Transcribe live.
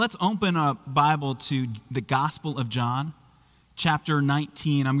Let's open a Bible to the Gospel of John, chapter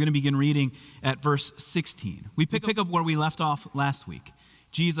 19. I'm going to begin reading at verse 16. We pick up where we left off last week.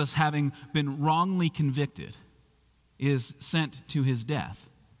 Jesus, having been wrongly convicted, is sent to his death,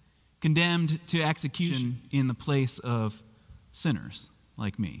 condemned to execution in the place of sinners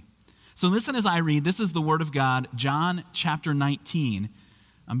like me. So listen as I read. This is the Word of God, John chapter 19.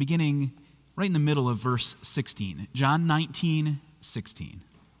 I'm beginning right in the middle of verse 16. John 19:16.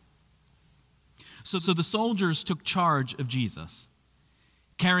 So the soldiers took charge of Jesus.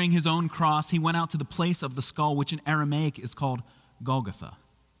 Carrying his own cross, he went out to the place of the skull, which in Aramaic is called Golgotha.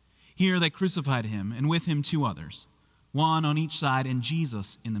 Here they crucified him, and with him 2 others, one on each side and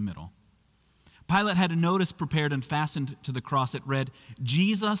Jesus in the middle. Pilate had a notice prepared and fastened to the cross. It read,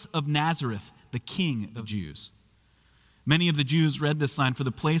 "Jesus of Nazareth, the King of Jews." Many of the Jews read this sign, for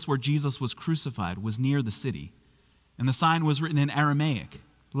the place where Jesus was crucified was near the city, and the sign was written in Aramaic,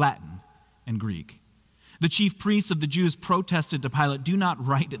 Latin, and Greek. The chief priests of the Jews protested to Pilate, "Do not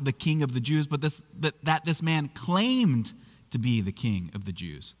write the King of the Jews, but that this man claimed to be the King of the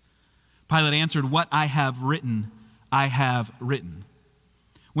Jews." Pilate answered, "What I have written, I have written."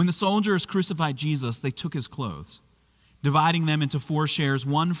 When the soldiers crucified Jesus, they took his clothes, dividing them into 4 shares,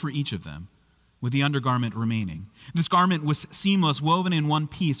 one for each of them, with the undergarment remaining. This garment was seamless, woven in one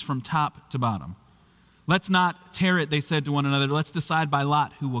piece from top to bottom. "Let's not tear it," they said to one another. "Let's decide by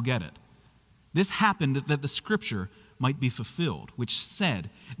lot who will get it." This happened that the scripture might be fulfilled, which said,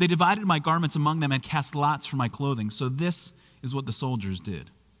 "They divided my garments among them and cast lots for my clothing." So this is what the soldiers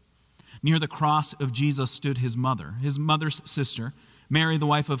did. Near the cross of Jesus stood his mother's sister, Mary, the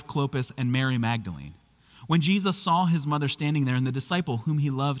wife of Clopas, and Mary Magdalene. When Jesus saw his mother standing there and the disciple whom he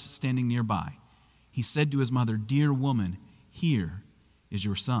loved standing nearby, he said to his mother, "Dear woman, here is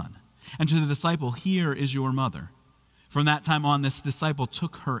your son." And to the disciple, "Here is your mother." From that time on, this disciple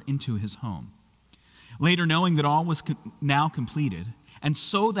took her into his home. Later, knowing that all was now completed, and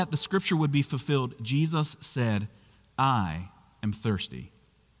so that the scripture would be fulfilled, Jesus said, "I am thirsty."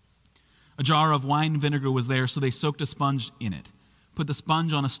 A jar of wine vinegar was there, so they soaked a sponge in it, put the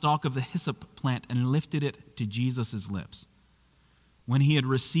sponge on a stalk of the hyssop plant, and lifted it to Jesus' lips. When he had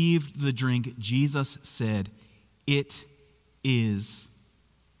received the drink, Jesus said, "It is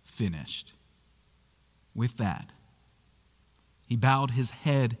finished." With that, he bowed his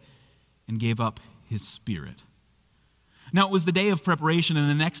head and gave up his spirit. Now it was the day of preparation, and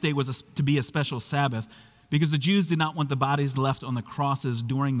the next day was to be a special Sabbath. Because the Jews did not want the bodies left on the crosses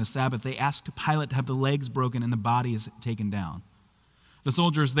during the Sabbath, they asked Pilate to have the legs broken and the bodies taken down. The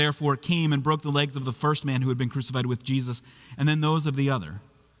soldiers therefore came and broke the legs of the first man who had been crucified with Jesus, and then those of the other.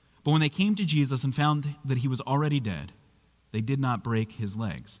 But when they came to Jesus and found that he was already dead, they did not break his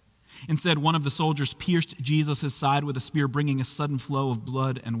legs. Instead, one of the soldiers pierced Jesus' side with a spear, bringing a sudden flow of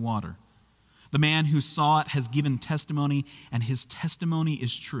blood and water. The man who saw it has given testimony, and his testimony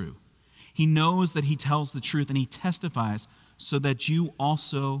is true. He knows that he tells the truth, and he testifies so that you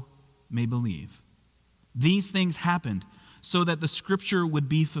also may believe. These things happened so that the scripture would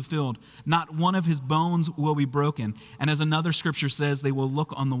be fulfilled. Not one of his bones will be broken. And as another scripture says, they will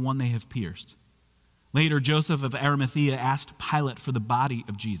look on the one they have pierced. Later, Joseph of Arimathea asked Pilate for the body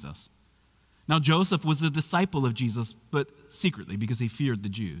of Jesus. Now Joseph was a disciple of Jesus, but secretly because he feared the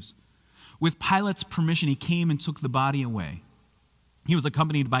Jews. With Pilate's permission, he came and took the body away. He was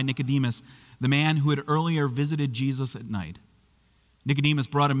accompanied by Nicodemus, the man who had earlier visited Jesus at night. Nicodemus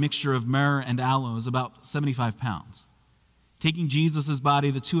brought a mixture of myrrh and aloes, about 75 pounds. Taking Jesus'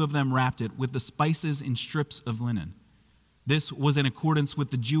 body, the 2 of them wrapped it with the spices in strips of linen. This was in accordance with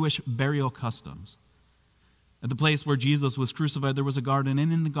the Jewish burial customs. At the place where Jesus was crucified, there was a garden,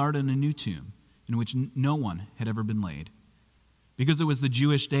 and in the garden a new tomb, in which no one had ever been laid. Because it was the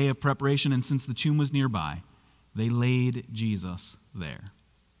Jewish day of preparation, and since the tomb was nearby, they laid Jesus there.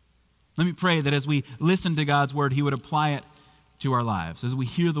 Let me pray that as we listen to God's word, he would apply it to our lives. As we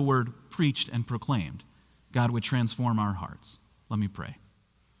hear the word preached and proclaimed, God would transform our hearts. Let me pray.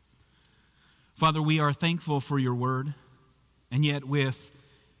 Father, we are thankful for your word, and yet with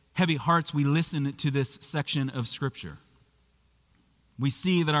heavy hearts we listen to this section of Scripture. We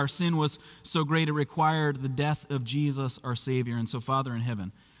see that our sin was so great it required the death of Jesus, our Savior. And so, Father in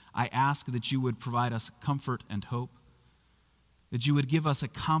heaven, I ask that you would provide us comfort and hope, that you would give us a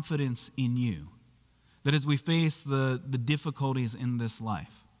confidence in you, that as we face the difficulties in this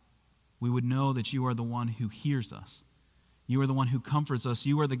life, we would know that you are the one who hears us. You are the one who comforts us.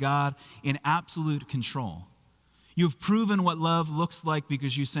 You are the God in absolute control. You have proven what love looks like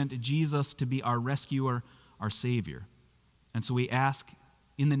because you sent Jesus to be our rescuer, our Savior. And so we ask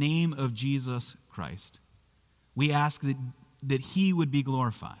in the name of Jesus Christ, we ask that that he would be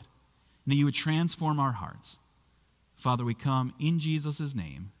glorified, and that you would transform our hearts. Father, we come in Jesus'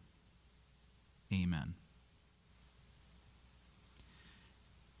 name. Amen.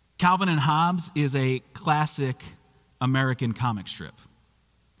 Calvin and Hobbes is a classic American comic strip.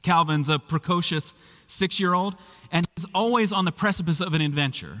 Calvin's a precocious 6-year-old, and he's always on the precipice of an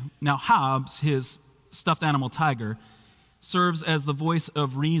adventure. Now, Hobbes, his stuffed animal tiger, serves as the voice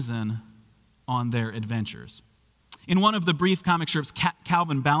of reason on their adventures. In one of the brief comic strips,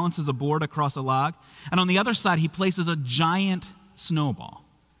 Calvin balances a board across a log, and on the other side, he places a giant snowball.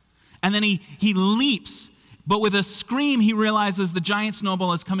 And then he leaps, but with a scream, he realizes the giant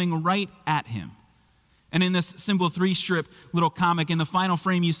snowball is coming right at him. And in this simple 3-strip little comic, in the final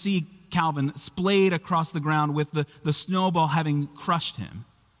frame, you see Calvin splayed across the ground with the snowball having crushed him.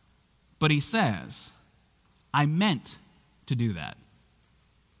 But he says, I meant to do that.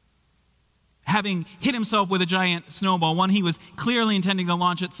 Having hit himself with a giant snowball, one he was clearly intending to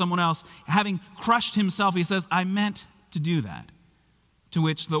launch at someone else, having crushed himself, he says, I meant to do that. To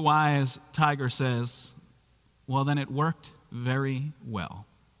which the wise tiger says, well, then it worked very well.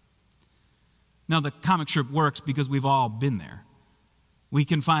 Now, the comic strip works because we've all been there. We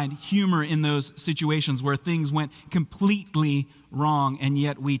can find humor in those situations where things went completely wrong, and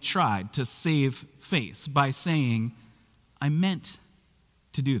yet we tried to save face by saying, I meant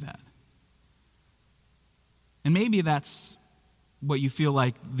to do that. And maybe that's what you feel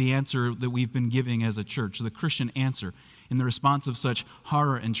like the answer that we've been giving as a church, the Christian answer in the response of such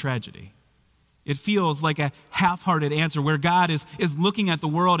horror and tragedy. It feels like a half-hearted answer where God is looking at the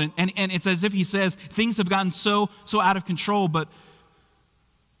world and it's as if he says, things have gotten so out of control, but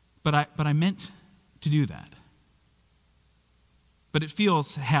I meant to do that. But it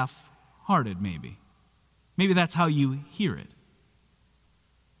feels half-hearted, maybe. Maybe that's how you hear it.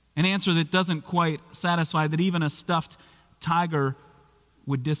 An answer that doesn't quite satisfy, that even a stuffed tiger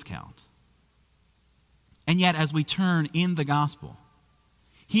would discount. And yet, as we turn in the gospel,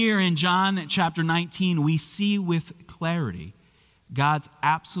 here in John chapter 19, we see with clarity God's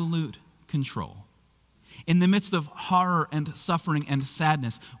absolute control. In the midst of horror and suffering and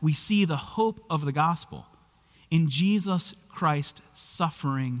sadness, we see the hope of the gospel in Jesus Christ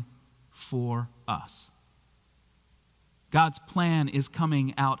suffering for us. God's plan is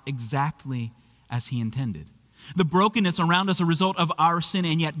coming out exactly as he intended. The brokenness around us is a result of our sin,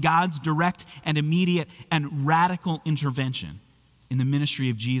 and yet God's direct and immediate and radical intervention in the ministry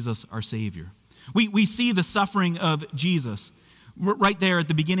of Jesus, our Savior. We see the suffering of Jesus right there at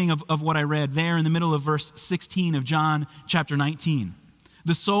the beginning of what I read, there in the middle of verse 16 of John chapter 19.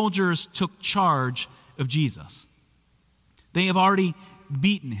 The soldiers took charge of Jesus. They have already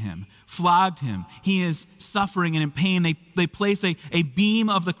beaten him, flogged him. He is suffering and in pain. They place a beam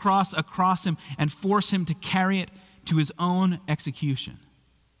of the cross across him and force him to carry it to his own execution.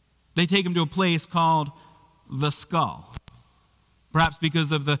 They take him to a place called the Skull, perhaps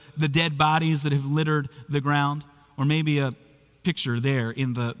because of the dead bodies that have littered the ground, or maybe a picture there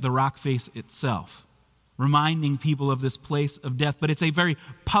in the rock face itself, reminding people of this place of death. But it's a very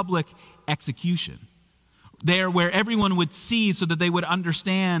public execution, there where everyone would see so that they would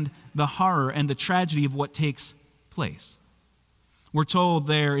understand the horror and the tragedy of what takes place. We're told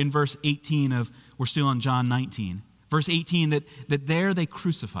there in verse 18 we're still on John 19, verse 18, that there they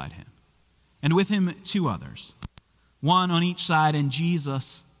crucified him, and with him 2 others, one on each side and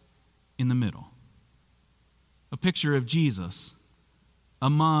Jesus in the middle. A picture of Jesus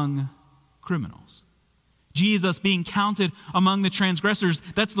among criminals. Jesus being counted among the transgressors.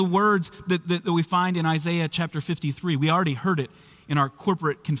 That's the words that we find in Isaiah chapter 53. We already heard it in our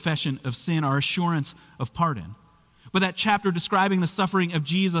corporate confession of sin, our assurance of pardon. But that chapter describing the suffering of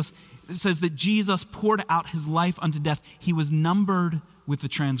Jesus says that Jesus poured out his life unto death. He was numbered with the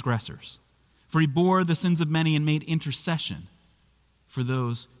transgressors, for he bore the sins of many and made intercession for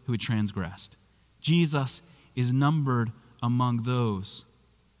those who had transgressed. Jesus is numbered among those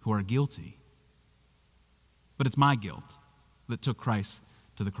who are guilty. But it's my guilt that took Christ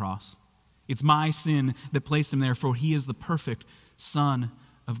to the cross. It's my sin that placed him there, for he is the perfect Son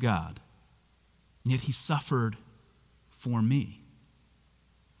of God. And yet he suffered for me.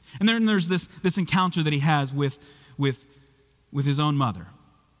 And then there's this encounter that he has with his own mother.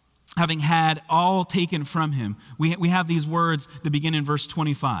 Having had all taken from him, we have these words that begin in verse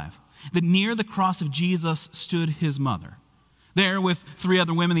 25. That near the cross of Jesus stood his mother. There with 3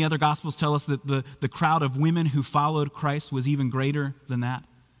 other women, the other Gospels tell us that the crowd of women who followed Christ was even greater than that.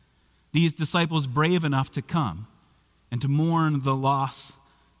 These disciples brave enough to come and to mourn the loss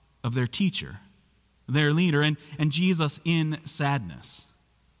of their teacher, their leader, and Jesus in sadness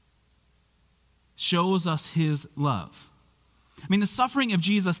shows us his love I mean, the suffering of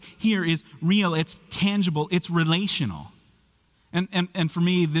Jesus here is real, it's tangible, it's relational. And for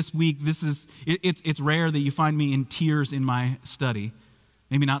me this week, it's rare that you find me in tears in my study.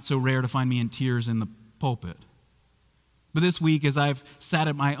 Maybe not so rare to find me in tears in the pulpit. But this week, as I've sat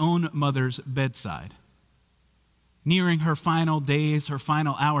at my own mother's bedside, nearing her final days, her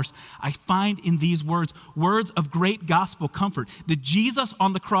final hours, I find in these words of great gospel comfort, that Jesus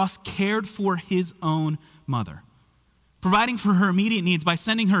on the cross cared for his own mother, providing for her immediate needs by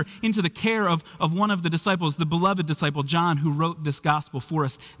sending her into the care of one of the disciples, the beloved disciple John, who wrote this gospel for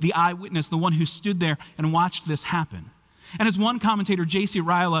us, the eyewitness, the one who stood there and watched this happen. And as one commentator, J.C.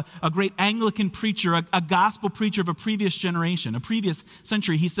 Ryle, a great Anglican preacher, a gospel preacher of a previous generation, a previous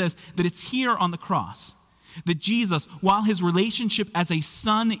century, he says that it's here on the cross that Jesus, while his relationship as a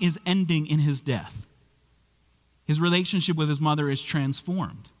son is ending in his death, his relationship with his mother is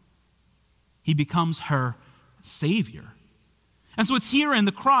transformed. He becomes her Savior. And so it's here in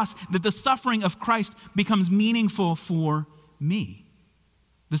the cross that the suffering of Christ becomes meaningful for me,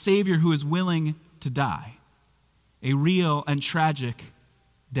 the Savior who is willing to die, a real and tragic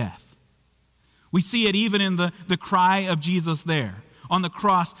death. We see it even in the cry of Jesus there on the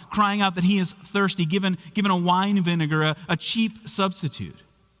cross, crying out that he is thirsty, given a wine vinegar, a cheap substitute.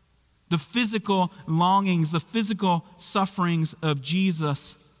 The physical longings, the physical sufferings of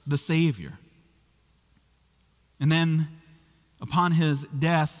Jesus, the Savior. And then, upon his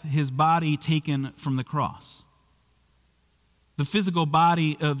death, his body taken from the cross. The physical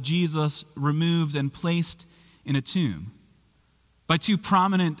body of Jesus removed and placed in a tomb by two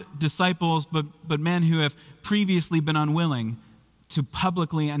prominent disciples, but men who have previously been unwilling to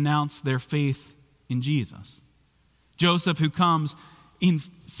publicly announce their faith in Jesus. Joseph, who comes in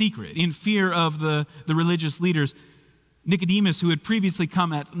secret, in fear of the religious leaders. Nicodemus, who had previously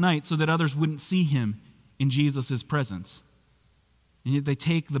come at night so that others wouldn't see him in Jesus' presence. And yet they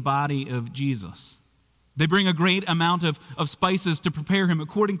take the body of Jesus. They bring a great amount of spices to prepare him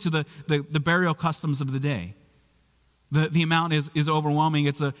according to the burial customs of the day. The amount is overwhelming.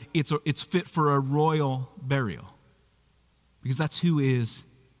 It's fit for a royal burial. Because that's who is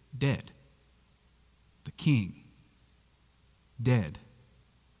dead. The king. Dead.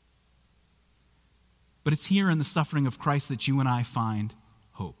 But it's here in the suffering of Christ that you and I find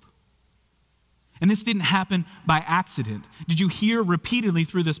hope. And this didn't happen by accident. Did you hear repeatedly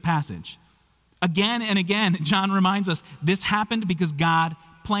through this passage? Again and again, John reminds us, this happened because God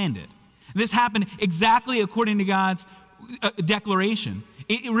planned it. This happened exactly according to God's declaration.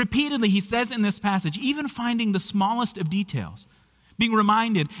 Repeatedly, he says in this passage, even finding the smallest of details, being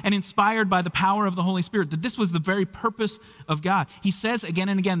reminded and inspired by the power of the Holy Spirit, that this was the very purpose of God. He says again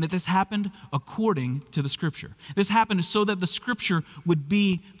and again that this happened according to the Scripture. This happened so that the Scripture would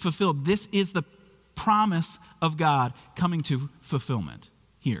be fulfilled. This is the promise of God coming to fulfillment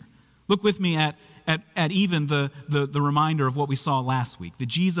here. Look with me at even the reminder of what we saw last week, that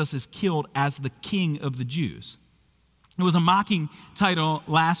Jesus is killed as the King of the Jews. It was a mocking title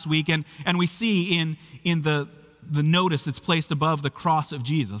last week, and we see in the notice that's placed above the cross of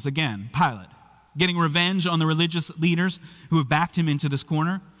Jesus, again, Pilate, getting revenge on the religious leaders who have backed him into this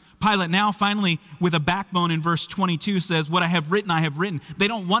corner. Pilate now finally, with a backbone in verse 22, says, what I have written, I have written. They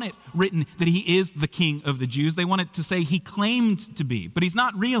don't want it written that he is the King of the Jews. They want it to say he claimed to be, but he's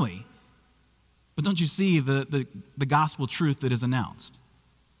not really. But don't you see the gospel truth that is announced?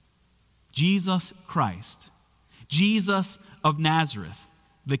 Jesus Christ, Jesus of Nazareth,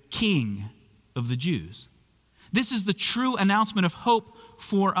 the King of the Jews. This is the true announcement of hope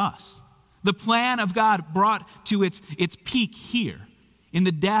for us. The plan of God brought to its peak here in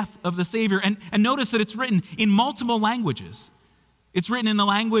the death of the Savior. And notice that it's written in multiple languages. It's written in the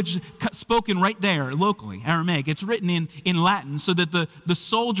language spoken right there locally, Aramaic. It's written in Latin so that the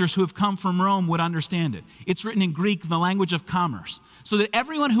soldiers who have come from Rome would understand it. It's written in Greek, the language of commerce, so that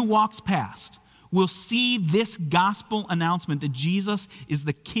everyone who walks past will see this gospel announcement that Jesus is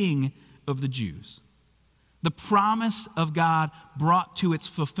the King of the Jews. The promise of God brought to its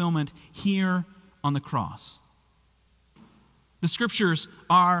fulfillment here on the cross. The scriptures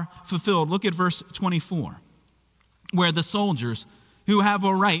are fulfilled. Look at verse 24, where the soldiers who have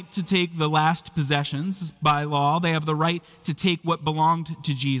a right to take the last possessions by law, they have the right to take what belonged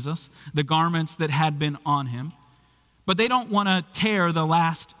to Jesus, the garments that had been on him. But they don't want to tear the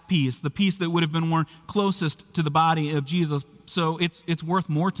last piece, the piece that would have been worn closest to the body of Jesus, so it's worth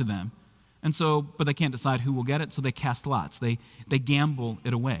more to them. And so, but they can't decide who will get it, so they cast lots. They gamble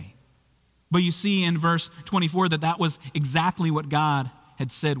it away. But you see in verse 24 that was exactly what God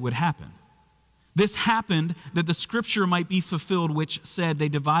had said would happen. This happened that the scripture might be fulfilled, which said, they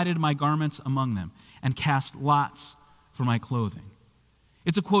divided my garments among them and cast lots for my clothing.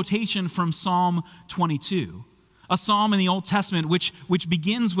 It's a quotation from Psalm 22, a psalm in the Old Testament which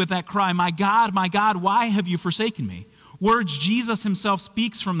begins with that cry, my God, why have you forsaken me?" Words Jesus himself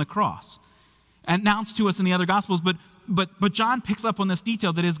speaks from the cross, announced to us in the other Gospels, but John picks up on this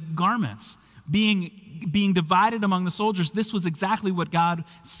detail that his garments being divided among the soldiers, this was exactly what God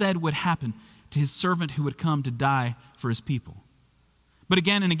said would happen to his servant who would come to die for his people. But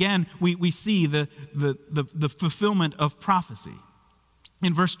again and again, we see the fulfillment of prophecy.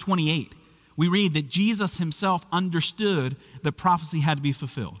 In verse 28, we read that Jesus himself understood that prophecy had to be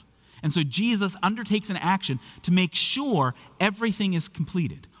fulfilled. And so Jesus undertakes an action to make sure everything is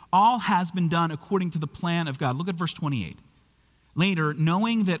completed. All has been done according to the plan of God. Look at verse 28. Later,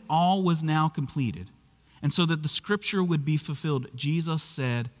 knowing that all was now completed, and so that the scripture would be fulfilled, Jesus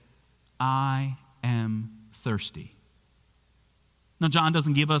said, "I am thirsty." Now, John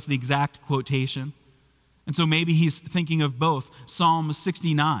doesn't give us the exact quotation, and so maybe he's thinking of both. Psalm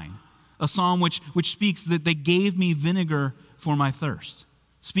 69, a psalm which speaks that they gave me vinegar for my thirst,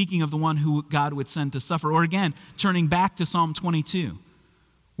 speaking of the one who God would send to suffer. Or again, turning back to Psalm 22,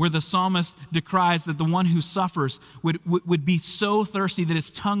 where the psalmist decries that the one who suffers would be so thirsty that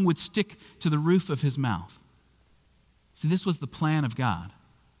his tongue would stick to the roof of his mouth. See, this was the plan of God.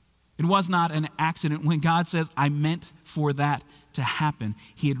 It was not an accident. When God says, "I meant for that to happen,"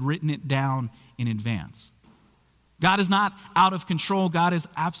 he had written it down in advance. God is not out of control. God is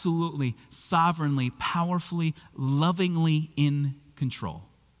absolutely, sovereignly, powerfully, lovingly in control.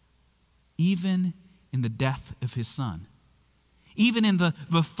 Even in the death of his son. Even in the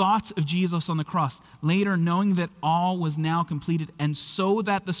thoughts of Jesus on the cross, later knowing that all was now completed and so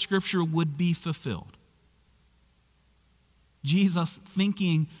that the scripture would be fulfilled. Jesus,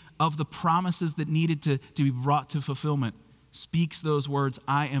 thinking of the promises that needed to be brought to fulfillment, speaks those words,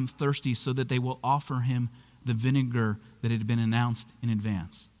 "I am thirsty," so that they will offer him the vinegar that had been announced in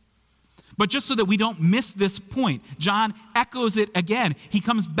advance. But just so that we don't miss this point, John echoes it again. He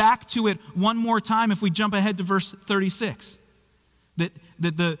comes back to it one more time if we jump ahead to verse 36. That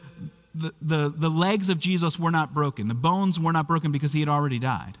the legs of Jesus were not broken. The bones were not broken because he had already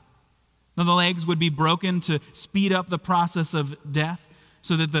died. Now the legs would be broken to speed up the process of death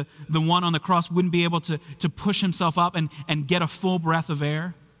so that the one on the cross wouldn't be able to push himself up and get a full breath of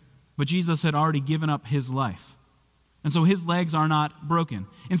air. But Jesus had already given up his life. And so his legs are not broken.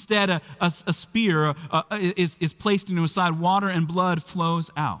 Instead, a spear is placed into his side. Water and blood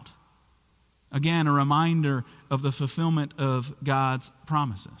flows out. Again, a reminder of the fulfillment of God's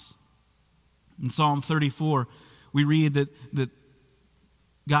promises. In Psalm 34, we read that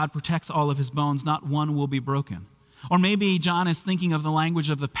God protects all of his bones, not one will be broken. Or maybe John is thinking of the language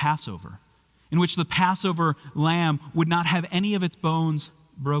of the Passover, in which the Passover lamb would not have any of its bones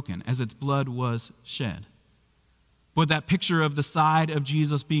broken as its blood was shed. But that picture of the side of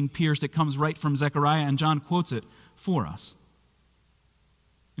Jesus being pierced, it comes right from Zechariah, and John quotes it for us.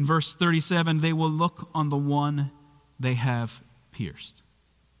 In verse 37, "They will look on the one they have pierced."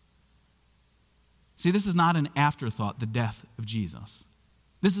 See, this is not an afterthought, the death of Jesus.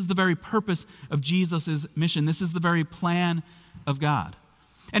 This is the very purpose of Jesus' mission. This is the very plan of God.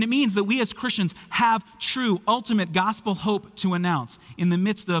 And it means that we as Christians have true, ultimate gospel hope to announce in the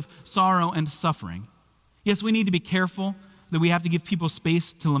midst of sorrow and suffering. Yes, we need to be careful that we have to give people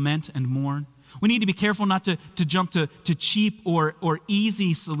space to lament and mourn. We need to be careful not to jump to cheap or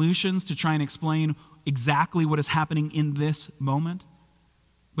easy solutions to try and explain exactly what is happening in this moment.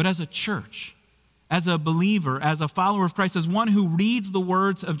 But as a church, as a believer, as a follower of Christ, as one who reads the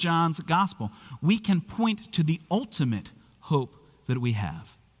words of John's gospel, we can point to the ultimate hope that we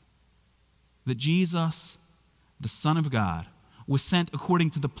have. That Jesus, the Son of God, was sent according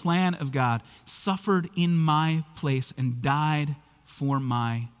to the plan of God, suffered in my place, and died for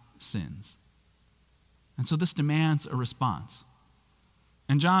my sins. And so this demands a response.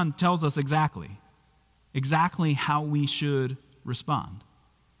 And John tells us exactly how we should respond.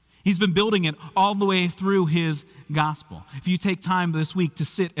 He's been building it all the way through his gospel. If you take time this week to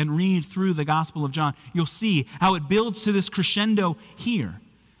sit and read through the Gospel of John, you'll see how it builds to this crescendo here.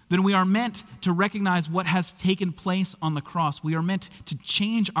 That we are meant to recognize what has taken place on the cross. We are meant to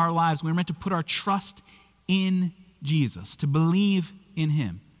change our lives. We are meant to put our trust in Jesus, to believe in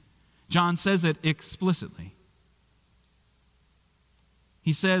him. John says it explicitly.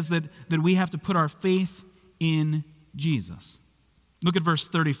 He says that we have to put our faith in Jesus. Look at verse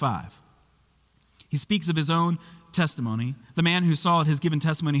 35. He speaks of his own testimony. The man who saw it has given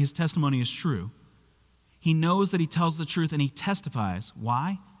testimony. His testimony is true. He knows that he tells the truth and he testifies.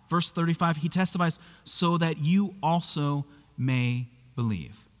 Why? Verse 35, he testifies so that you also may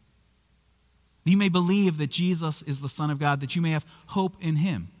believe. that you may believe that Jesus is the Son of God, that you may have hope in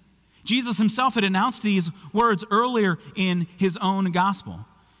him. Jesus himself had announced these words earlier in his own gospel.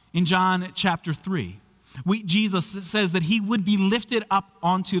 In John chapter 3, Jesus says that he would be lifted up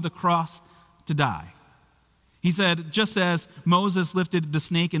onto the cross to die. He said, just as Moses lifted the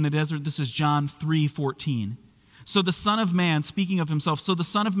snake in the desert, this is John 3:14. So the Son of Man, speaking of himself, so the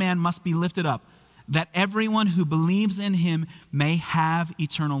Son of Man must be lifted up, that everyone who believes in him may have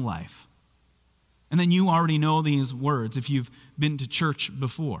eternal life. And then you already know these words if you've been to church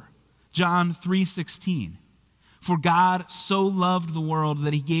before. John 3:16. For God so loved the world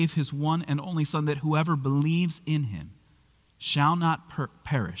that he gave his one and only Son, that whoever believes in him shall not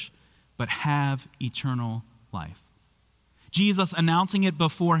perish, but have eternal life. Jesus, announcing it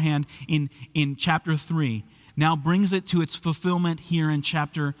beforehand in chapter 3, now brings it to its fulfillment here in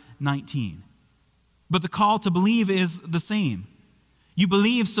chapter 19. But the call to believe is the same. You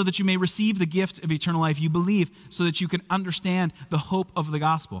believe so that you may receive the gift of eternal life. You believe so that you can understand the hope of the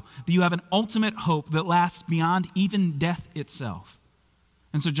gospel, that you have an ultimate hope that lasts beyond even death itself.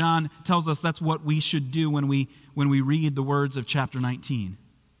 And so John tells us that's what we should do when we read the words of chapter 19.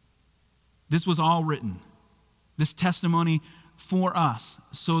 This was all written, this testimony for us,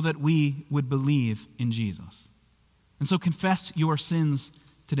 so that we would believe in Jesus. And so confess your sins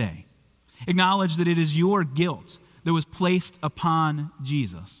today. Acknowledge that it is your guilt that was placed upon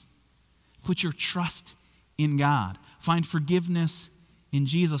Jesus. Put your trust in God. Find forgiveness in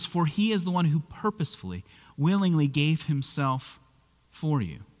Jesus, for he is the one who purposefully, willingly gave himself for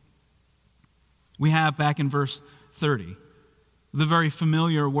you. We have back in verse 30, the very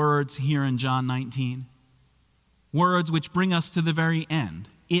familiar words here in John 19. Words which bring us to the very end.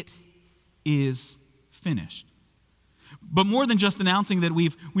 It is finished. But more than just announcing that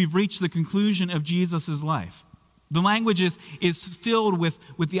we've reached the conclusion of Jesus' life, the language is filled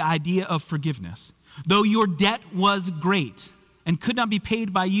with the idea of forgiveness. Though your debt was great and could not be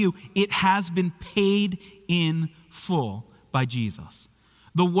paid by you, it has been paid in full by Jesus.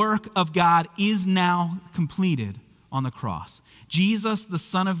 The work of God is now completed on the cross. Jesus, the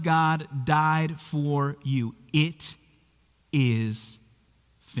Son of God, died for you. It is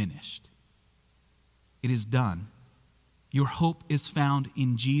finished. It is done. Your hope is found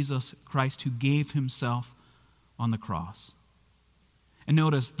in Jesus Christ, who gave himself on the cross. And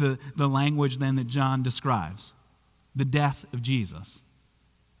notice the language then that John describes, the death of Jesus.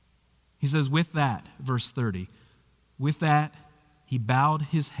 He says, with that, verse 30, with that he bowed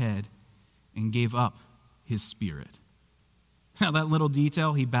his head and gave up his spirit. Now that little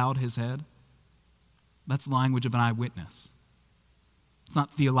detail, he bowed his head, that's the language of an eyewitness. It's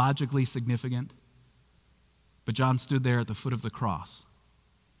not theologically significant, but John stood there at the foot of the cross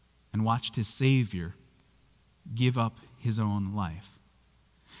and watched his Savior give up his own life.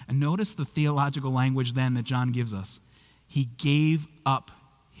 And notice the theological language then that John gives us. He gave up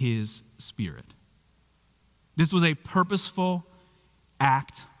his spirit. This was a purposeful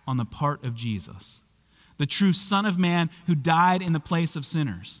act on the part of Jesus, the true Son of Man who died in the place of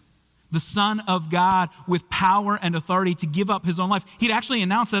sinners, the Son of God with power and authority to give up his own life. He'd actually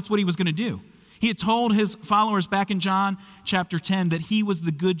announced that's what he was going to do. He had told his followers back in John chapter 10 that he was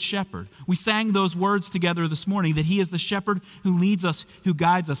the good shepherd. We sang those words together this morning, that he is the shepherd who leads us, who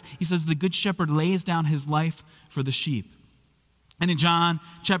guides us. He says the good shepherd lays down his life for the sheep. And in John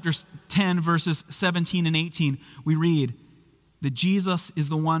chapter 10, verses 17 and 18, we read that Jesus is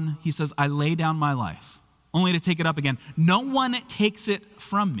the one, he says, I lay down my life, only to take it up again. No one takes it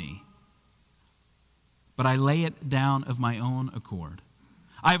from me, but I lay it down of my own accord.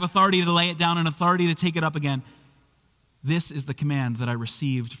 I have authority to lay it down and authority to take it up again. This is the command that I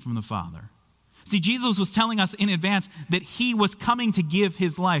received from the Father. See, Jesus was telling us in advance that he was coming to give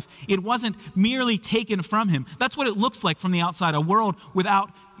his life. It wasn't merely taken from him. That's what it looks like from the outside, a world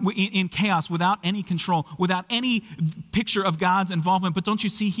in chaos, without any control, without any picture of God's involvement. But don't you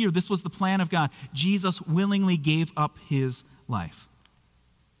see here, this was the plan of God. Jesus willingly gave up his life.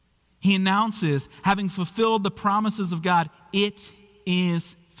 He announces, having fulfilled the promises of God, it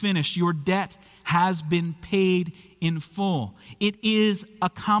is finished. Your debt has been paid in full. It is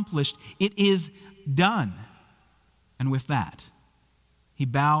accomplished. It is done. And with that, he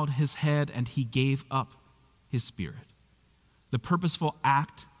bowed his head and he gave up his spirit. The purposeful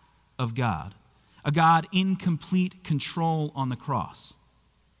act of God, a God in complete control on the cross.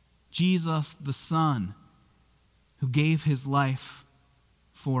 Jesus, the Son, who gave his life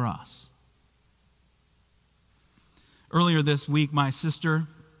for us. Earlier this week, my sister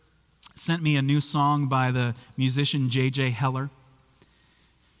sent me a new song by the musician J.J. Heller.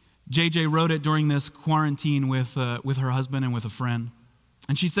 J.J. wrote it during this quarantine with her husband and with a friend.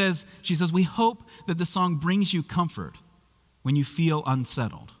 And she says, we hope that this song brings you comfort when you feel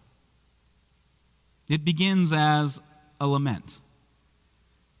unsettled. It begins as a lament.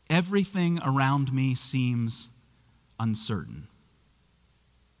 Everything around me seems uncertain.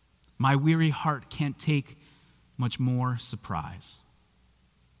 My weary heart can't take much more surprise.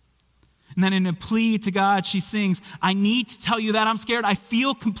 And then in a plea to God, she sings, I need to tell you that I'm scared. I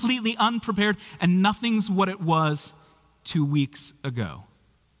feel completely unprepared, and nothing's what it was 2 weeks ago.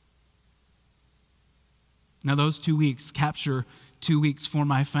 Now, those 2 weeks capture 2 weeks for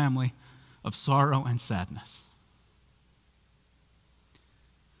my family of sorrow and sadness.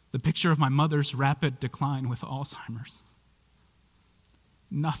 The picture of my mother's rapid decline with Alzheimer's.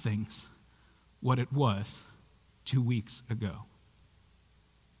 Nothing's what it was 2 weeks ago.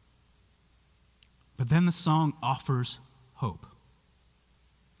 But then the song offers hope.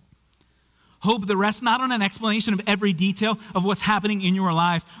 Hope that rests not on an explanation of every detail of what's happening in your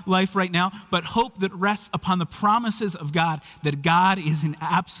life right now, but hope that rests upon the promises of God, that God is in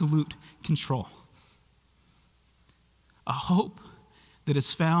absolute control. A hope that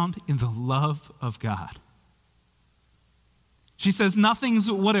is found in the love of God. She says,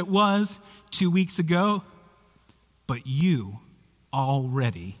 nothing's what it was 2 weeks ago, but you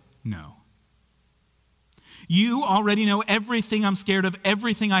already know. You already know everything I'm scared of,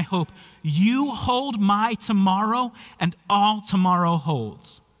 everything I hope. You hold my tomorrow and all tomorrow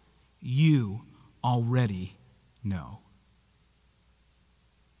holds. You already know.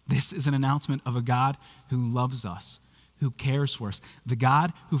 This is an announcement of a God who loves us, who cares for us, the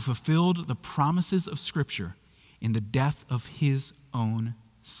God who fulfilled the promises of Scripture in the death of his own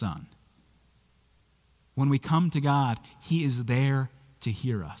Son. When we come to God, he is there to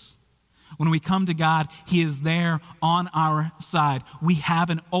hear us. When we come to God, he is there on our side. We have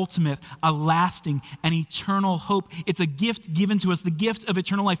an ultimate, a lasting, an eternal hope. It's a gift given to us, the gift of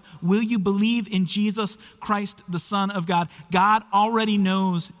eternal life. Will you believe in Jesus Christ, the Son of God? God already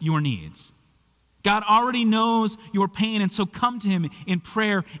knows your needs. God already knows your pain, and so come to him in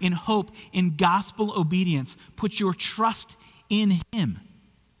prayer, in hope, in gospel obedience. Put your trust in him.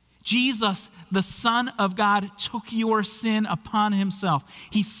 Jesus, the Son of God, took your sin upon himself.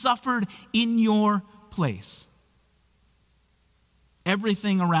 He suffered in your place.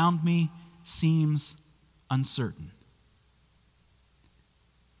 Everything around me seems uncertain.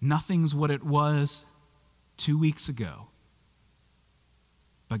 Nothing's what it was 2 weeks ago.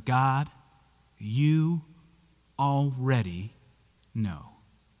 But God, you already know.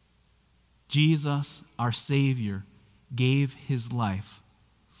 Jesus, our Savior, gave his life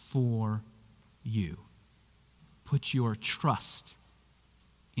for you. Put your trust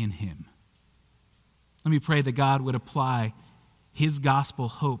in him. Let me pray that God would apply his gospel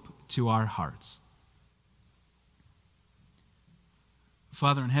hope to our hearts.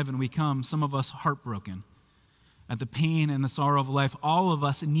 Father in heaven, we come, some of us heartbroken at the pain and the sorrow of life, all of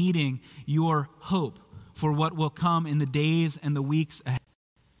us needing your hope for what will come in the days and the weeks ahead.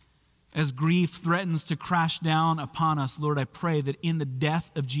 As grief threatens to crash down upon us, Lord, I pray that in the death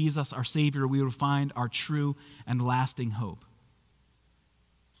of Jesus, our Savior, we will find our true and lasting hope.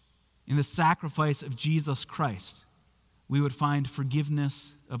 In the sacrifice of Jesus Christ, we would find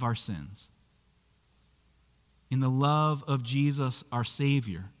forgiveness of our sins. In the love of Jesus, our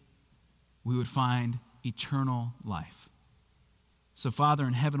Savior, we would find eternal life. So, Father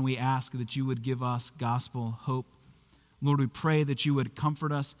in heaven, we ask that you would give us gospel hope. Lord, we pray that you would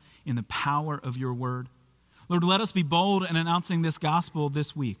comfort us in the power of your word. Lord, let us be bold in announcing this gospel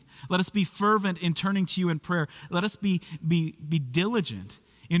this week. Let us be fervent in turning to you in prayer. Let us be diligent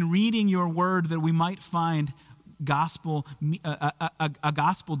in reading your word that we might find gospel, a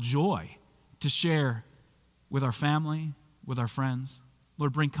gospel joy to share with our family, with our friends.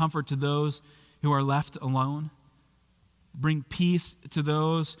 Lord, bring comfort to those who are left alone. Bring peace to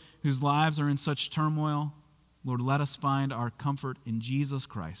those whose lives are in such turmoil. Lord, let us find our comfort in Jesus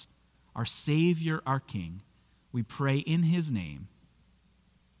Christ, our Savior, our King. We pray in his name.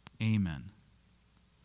 Amen.